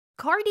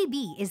Cardi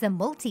B is a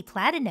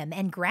multi-platinum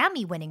and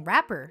Grammy-winning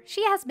rapper.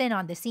 She has been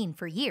on the scene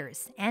for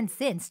years, and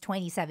since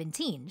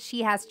 2017,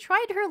 she has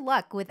tried her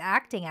luck with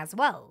acting as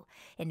well.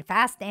 In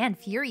Fast and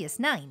Furious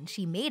 9,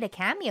 she made a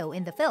cameo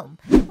in the film,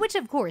 which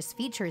of course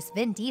features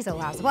Vin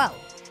Diesel as well.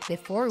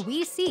 Before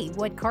we see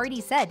what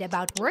Cardi said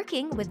about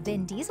working with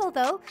Vin Diesel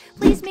though,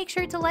 please make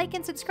sure to like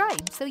and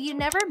subscribe so you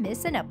never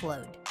miss an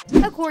upload.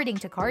 According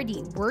to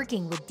Cardi,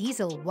 working with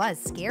Diesel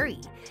was scary.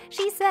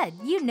 She said,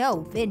 "You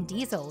know Vin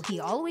Diesel, he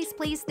always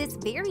plays this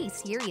very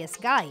serious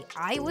guy.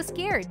 I was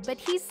scared, but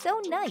he's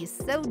so nice,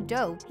 so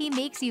dope. He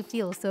makes you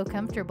feel so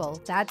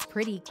comfortable. That's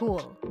pretty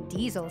cool."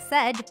 Diesel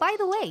said, "By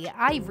the way,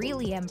 I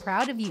really am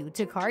proud of you,"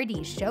 to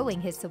Cardi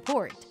showing his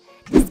support.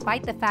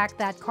 Despite the fact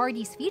that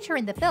Cardi's feature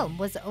in the film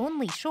was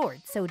only short,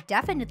 so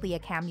definitely a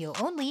cameo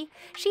only,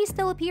 she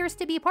still appears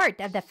to be part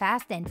of the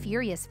Fast and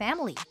Furious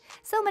family.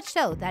 So much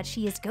so that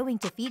she is going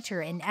to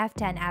feature in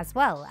F10 as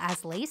well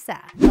as Lisa.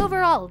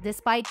 Overall,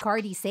 despite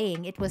Cardi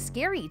saying it was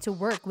scary to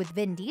work with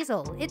Vin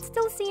Diesel, it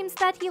still seems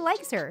that he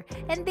likes her,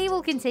 and they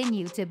will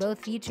continue to both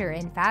feature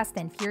in Fast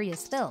and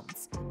Furious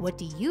films. What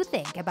do you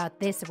think about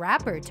this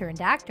rapper turned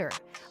actor?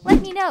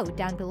 Let me know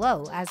down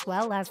below, as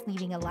well as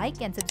leaving a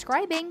like and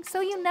subscribing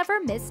so you never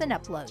miss an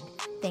upload.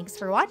 Thanks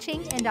for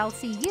watching, and I'll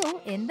see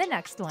you in the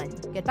next one.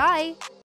 Goodbye!